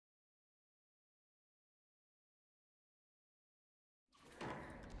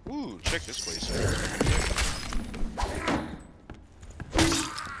Ooh, check this place out.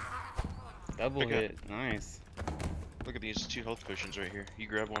 Double hit, nice. Look at these 2 health potions right here. You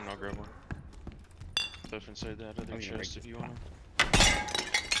grab one, I'll grab one. Stuff inside that other chest if you want them.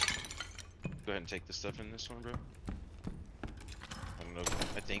 Go ahead and take the stuff in this one, bro. I don't know.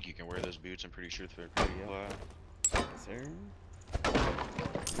 I think you can wear those boots. I'm pretty sure they're pretty flat. Yes, sir.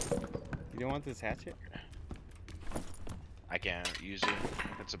 You don't want this hatchet? I can't use it.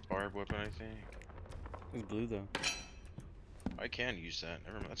 It's a barbed weapon, I think. It's blue though. I can use that.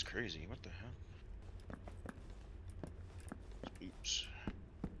 Never mind. That's crazy. What the hell? Oops.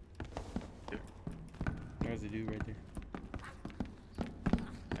 Here. There's a dude right there.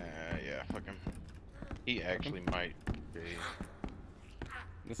 Yeah, fuck him. He actually might be.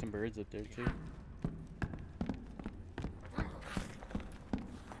 There's some birds up there too.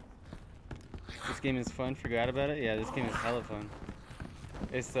 This game is fun. Forgot about it. Yeah, this game is hella fun.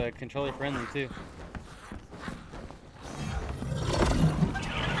 It's controller friendly too.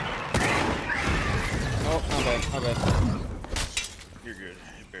 Oh, my bad. My bad. You're good.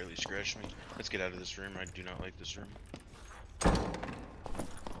 It barely scratched me. Let's get out of this room. I do not like this room.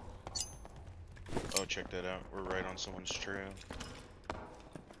 Oh, check that out. We're right on someone's trail.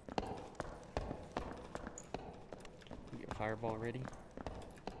 Get fireball ready.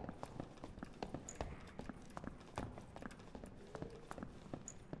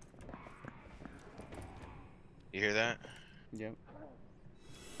 You hear that? Yep.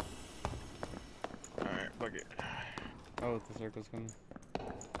 Alright, fuck it. Oh, the circle's coming.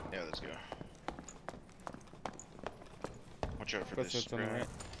 Yeah, let's go. Watch out for What's this on the scrap. right?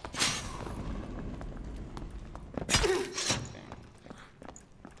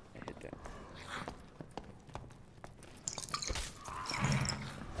 I hit that.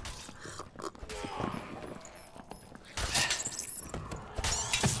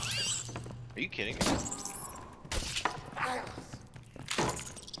 Are you kidding me?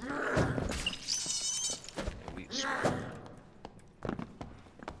 Elite scrap.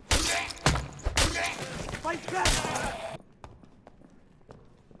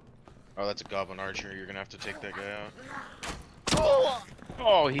 Oh, that's a goblin archer. You're gonna have to take that guy out.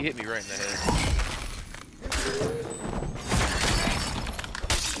 Oh, he hit me right in the head.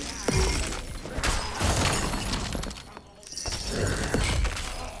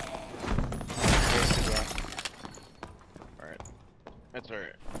 Alright. That's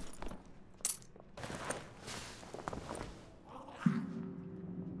alright.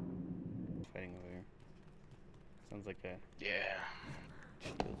 Fighting over here. Sounds like a Yeah.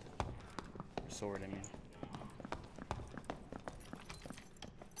 shield. Or sword, I mean.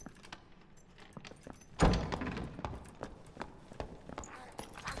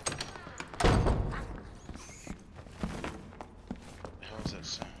 The hell is that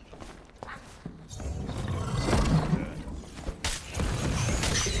sound?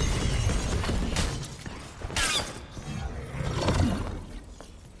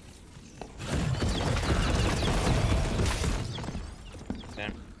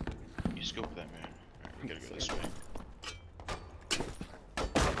 Damn. You scope that, man. Alright, we gotta go this way.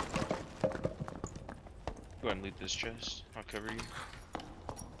 Go ahead and loot this chest. I'll cover you.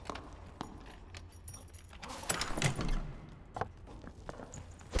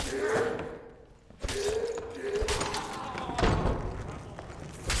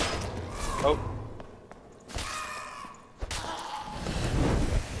 Oh.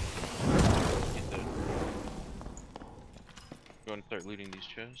 Get that. Go and start looting these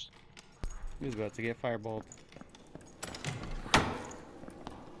chests. He was about to get fireballed.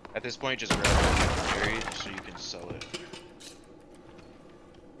 At this point, just grab it buried so you can sell it.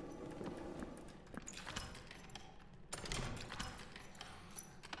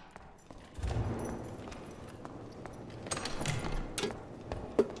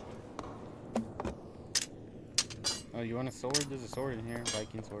 Oh, you want a sword? There's a sword in here.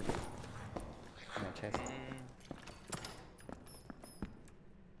 Viking sword. In that chest.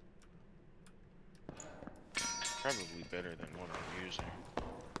 Probably better than what I'm using.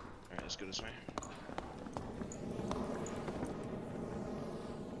 Alright, let's go this way.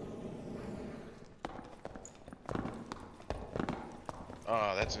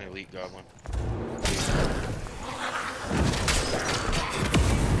 Oh, that's an elite goblin.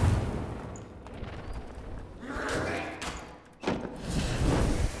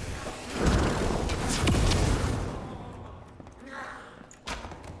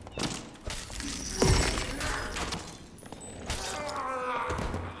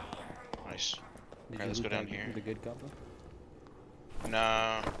 Nice. Alright, let's go down here. The good goblin?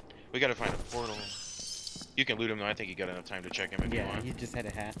 Nah, we gotta find a portal. You can loot him though. I think you got enough time to check him if you Yeah, want. he just had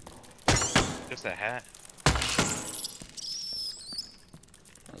a hat. Just a hat. That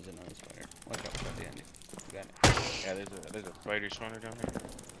was another spider. Watch out for the end. You got it. Yeah, there's a spider spawner down there.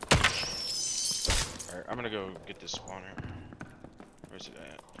 Alright, I'm gonna go get this spawner. Where's it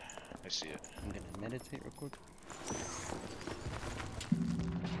at? I see it. I'm gonna meditate real quick.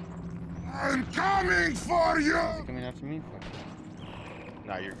 I'm coming for you! Is he coming after me? Fuck.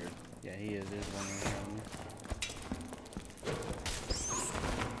 Nah, you're good. Yeah, he is. There's one right around me.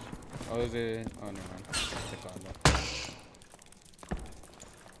 Oh, is it? Oh, never mind. It's a combo.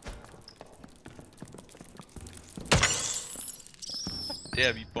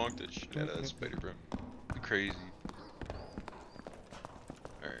 Damn, you bonked that shit out of that spider, bro. Crazy.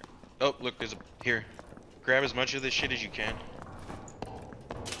 Alright. Oh, look, there's a... Here. Grab as much of this shit as you can.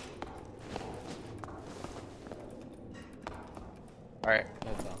 Alright.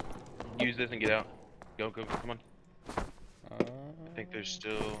 That's all. Use this and get out. Go, go, go, come on. I I think there's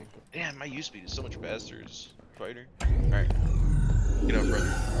still... Damn, my use speed is so much faster as fighter. Alright. Get out,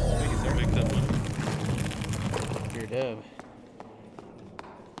 brother. Make that one. You're dub.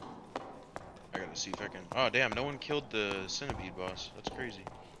 I gotta see if I can... Oh, damn, no one killed the centipede boss. That's crazy.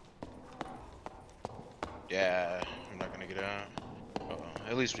 Yeah, I'm not gonna get out. Uh-oh.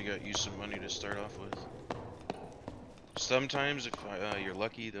 At least we got you some money to start off with. Sometimes, if you're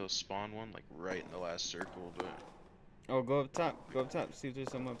lucky, they'll spawn one, like, right in the last circle, but... Oh, go up top. Go up top. See if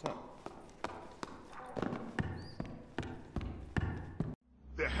there's something up top.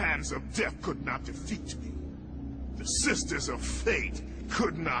 The hands of death could not defeat me. The sisters of fate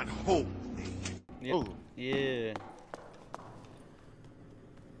could not hold me. Yep. Oh. Yeah.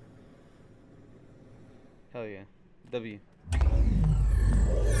 Hell yeah. W.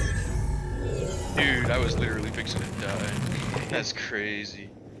 Dude, I was literally fixing to die. That's crazy.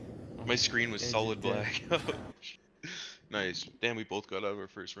 My screen was Yeah, solid you're black. Nice. Damn, we both got out of our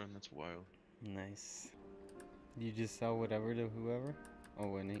first run. That's wild. Nice. You just sell whatever to whoever? Oh,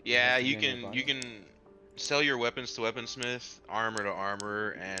 wait. Yeah, you can sell your weapons to weaponsmith, armor to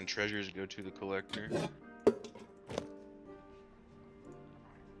armor, and treasures go to the collector.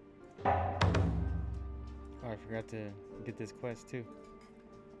 Oh, I forgot to get this quest too.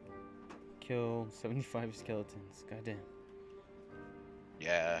 Kill 75 skeletons. Goddamn.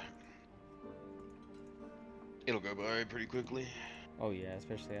 Yeah. It'll go by pretty quickly. Oh yeah,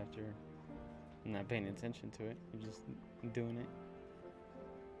 especially after not paying attention to it. You're just doing it.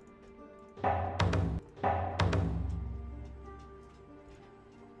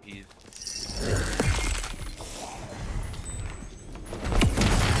 He...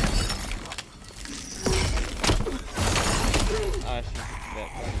 Ah, shit. That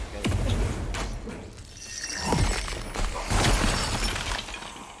fucking skeleton.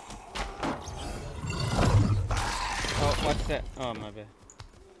 Oh, watch that. Oh, my bad.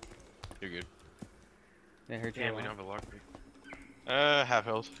 You're good. That hurt you. Damn, we don't have a lockpick. Half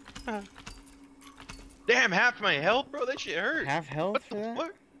health. Damn, half my health, bro. That shit hurt. Half health What for the that?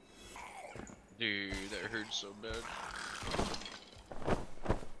 fuck? Dude, that hurts so bad.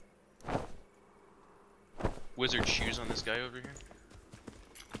 Wizard shoes on this guy over here.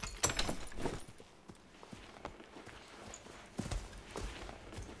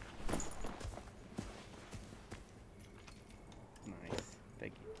 Nice.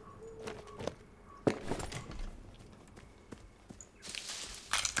 Thank you.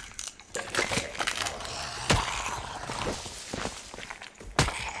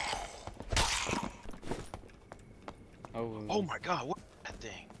 Oh my god, what is that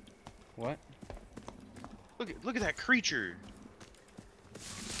thing? What? Look at that creature.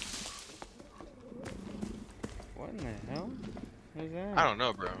 What in the hell? What is that? I don't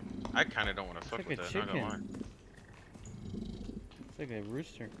know, bro. I kind of don't want to fuck like with a that. Not gonna lie. chicken. It's like a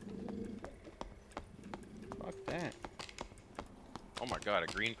rooster. Fuck that. Oh my god, a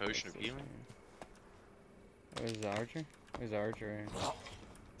green potion of healing. Where's the archer? Where's the archer?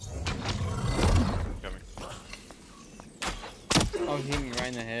 Coming. Oh, he hit me right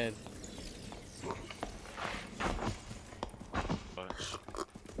in the head. But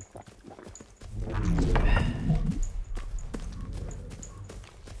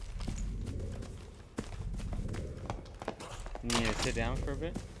You need to sit down for a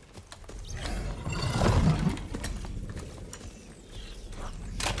bit?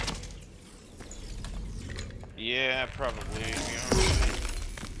 yeah, probably. To be honest.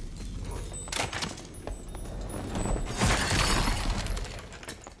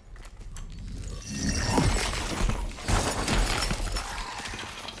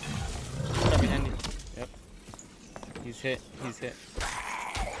 Right behind you. Yep. He's hit. He's hit.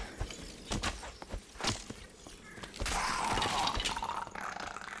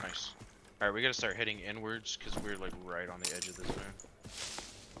 Alright, we gotta start heading inwards because we're like right on the edge of this zone.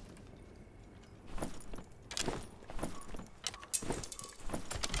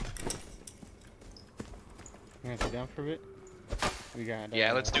 You wanna sit down for a bit? We got.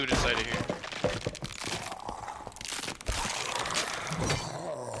 Yeah, let's do it inside of here.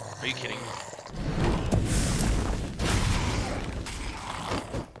 Are you kidding me?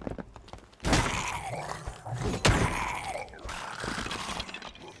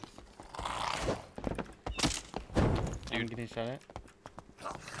 I'm getting shot at.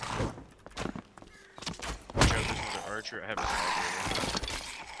 Watch out, there's another archer. I have a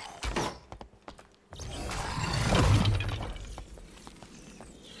sniper.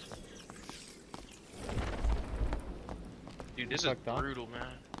 Dude, this is brutal,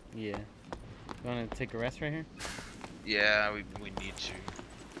 man. Yeah. You wanna take a rest right here? Yeah, we need to.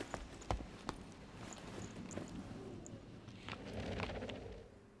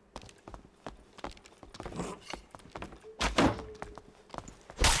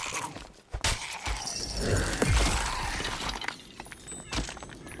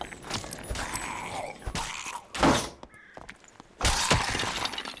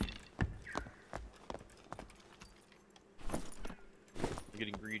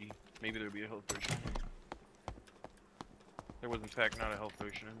 Getting greedy. Maybe there'll be a health potion. There was in fact not a health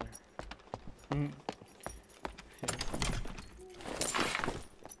potion in there.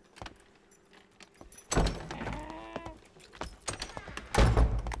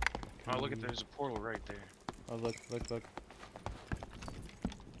 Oh, look at there's a portal right there. Oh, look.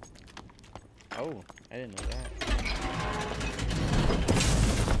 Oh, I didn't know that.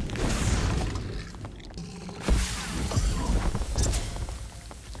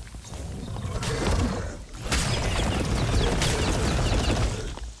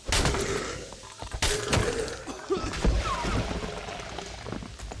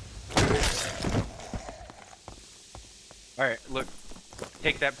 Alright, look.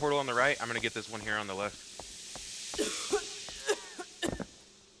 Take that portal on the right. I'm gonna get this one here on the left.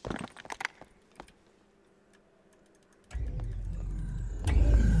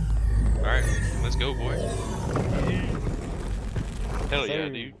 Alright, let's go, boy. Hell yeah,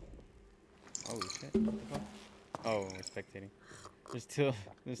 dude. Oh shit. What the fuck? Oh, we're spectating. There's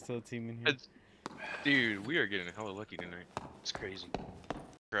still a team in here. Dude, we are getting hella lucky tonight. It's crazy.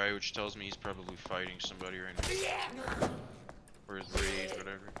 Cry, which tells me he's probably fighting somebody right now. Or his rage,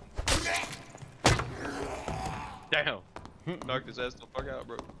 whatever. Damn! Knocked his ass the fuck out,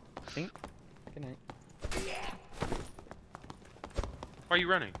 bro. Good night. Why are you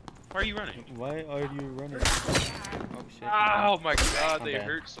running? Why are you running? Why are you running? Oh shit. Oh my god, My they bad.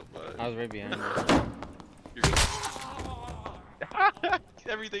 hurt so much. I was right behind you. You're good.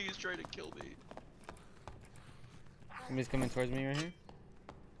 Everything is trying to kill me. Somebody's coming towards me right here.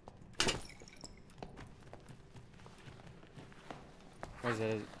 Where's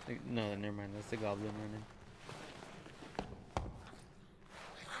that? No, never mind. That's the goblin running.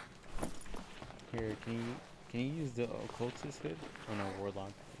 Here, can you use the occultist hood? Oh no,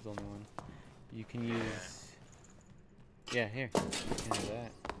 warlock is the only one. You can use. Yeah, here. You can have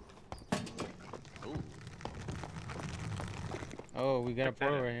that. Ooh. Oh, we got a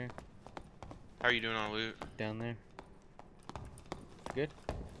portal right here. How are you doing on loot? Down there. Good.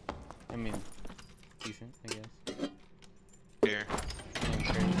 I mean, decent, I guess. Here.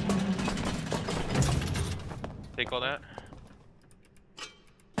 Take all that.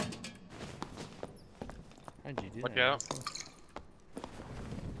 How'd you do Watch that? out.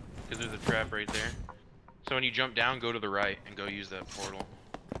 Because there's a trap right there. So when you jump down, go to the right and go use that portal.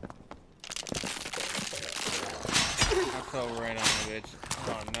 I fell right on the bitch.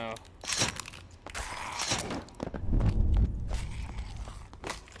 Oh no.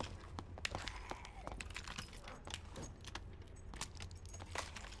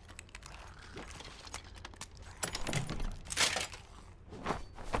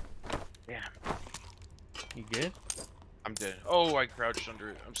 You good? I'm dead. Oh, I crouched under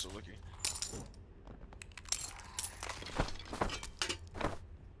it. I'm so lucky.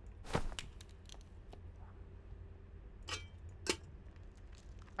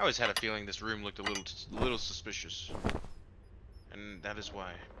 I always had a feeling this room looked a little suspicious. And that is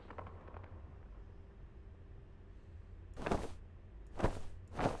why.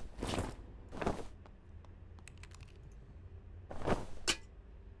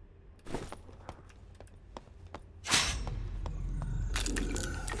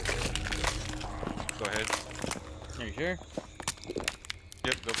 Go ahead. Are you sure?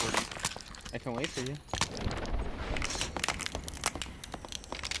 Yep, go for it. I can wait for you.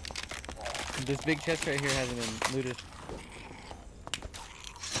 This big chest right here hasn't been looted.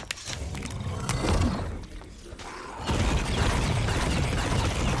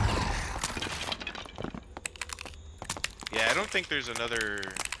 think there's another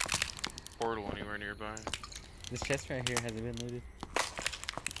portal anywhere nearby. This chest right here hasn't been looted.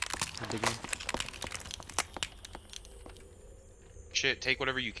 The big one. Shit, take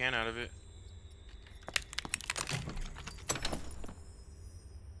whatever you can out of it.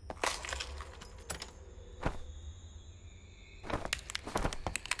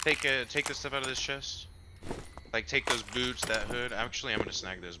 Take the stuff out of this chest. Like, take those boots, that hood. Actually, I'm gonna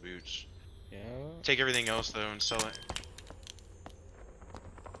snag those boots. Yeah. Take everything else though and sell it.